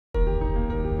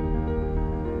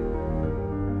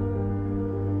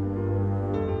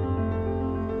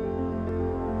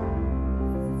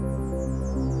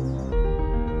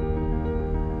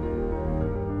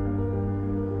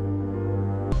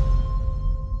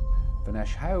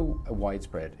Vinesh, how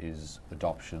widespread is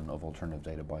adoption of alternative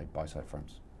data by buy-side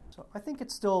firms? So I think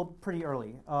it's still pretty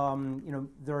early.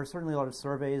 There are certainly a lot of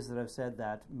surveys that have said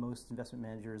that most investment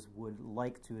managers would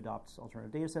like to adopt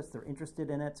alternative data sets. They're interested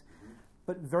in it,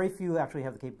 but very few actually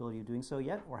have the capability of doing so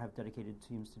yet or have dedicated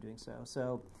teams to doing so.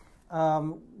 So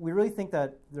we really think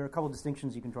that there are a couple of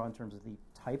distinctions you can draw in terms of the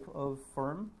type of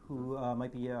firm who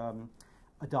might be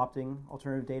adopting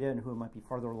alternative data and who might be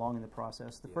farther along in the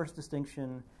process. The first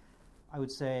distinction, I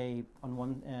would say, on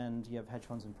one end, you have hedge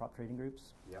funds and prop trading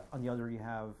groups. Yeah. On the other, you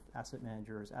have asset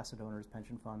managers, asset owners,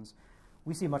 pension funds.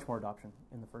 We see much more adoption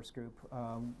in the first group.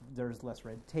 There's less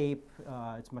red tape.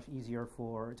 It's much easier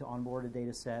to onboard a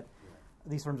data set. Yeah.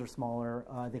 These firms are smaller.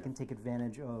 They can take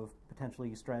advantage of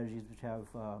potentially strategies which have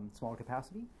smaller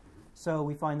capacity. So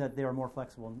we find that they are more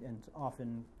flexible and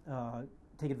often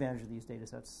take advantage of these data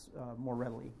sets more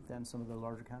readily than some of their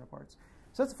larger counterparts.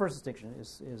 So that's the first distinction,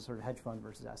 is sort of hedge fund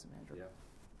versus asset manager.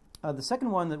 Yeah. The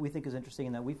second one that we think is interesting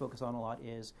and that we focus on a lot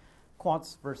is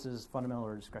quants versus fundamental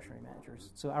or discretionary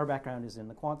managers. So our background is in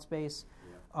the quant space.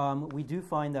 Yeah. We do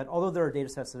find that although there are data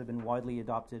sets that have been widely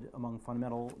adopted among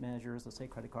fundamental managers, let's say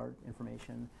credit card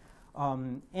information,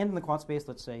 and in the quant space,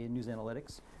 let's say in news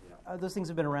analytics, those things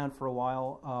have been around for a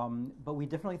while, but we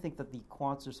definitely think that the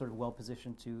quants are sort of well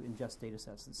positioned to ingest data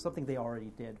sets. It's something they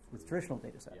already did with traditional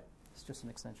data set. Yeah. It's just an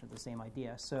extension of the same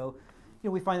idea. So,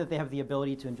 we find that they have the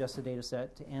ability to ingest a data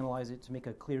set, to analyze it, to make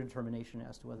a clear determination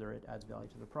as to whether it adds value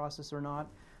to the process or not.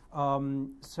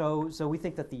 So we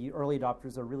think that the early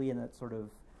adopters are really in that sort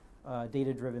of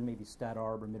data-driven, maybe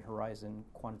stat-arb or mid-horizon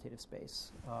quantitative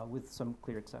space, with some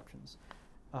clear exceptions.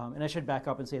 And I should back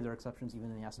up and say there are exceptions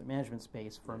even in the asset management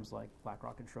space. Firms like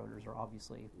BlackRock and Schroders are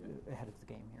obviously ahead of the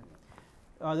game here.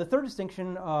 The third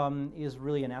distinction is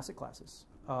really in asset classes.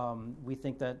 We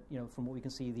think that, from what we can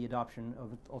see, the adoption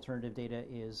of alternative data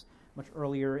is much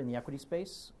earlier in the equity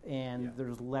space, and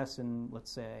there's less in, let's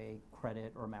say,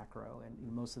 credit or macro.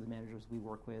 And most of the managers we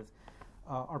work with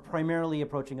are primarily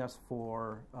approaching us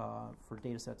for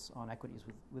data sets on equities,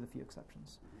 with a few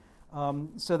exceptions.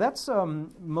 So that's those are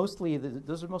mostly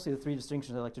the three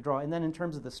distinctions I like to draw. And then in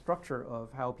terms of the structure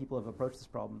of how people have approached this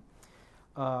problem,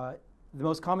 the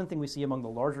most common thing we see among the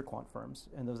larger quant firms,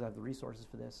 and those that have the resources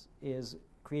for this, is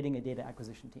creating a data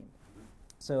acquisition team.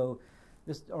 So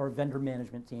or vendor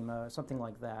management team, something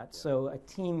like that. Yeah. So a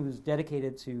team who's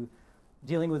dedicated to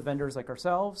dealing with vendors like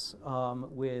ourselves,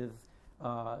 with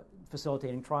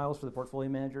facilitating trials for the portfolio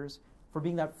managers, for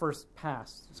being that first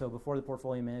pass. So before the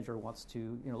portfolio manager wants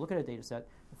to look at a data set,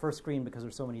 the first screen, because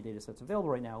there's so many data sets available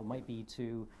right now, might be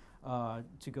to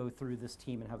go through this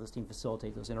team and have this team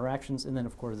facilitate those interactions. And then,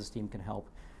 of course, this team can help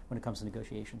when it comes to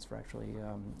negotiations for actually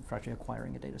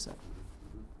acquiring a data set.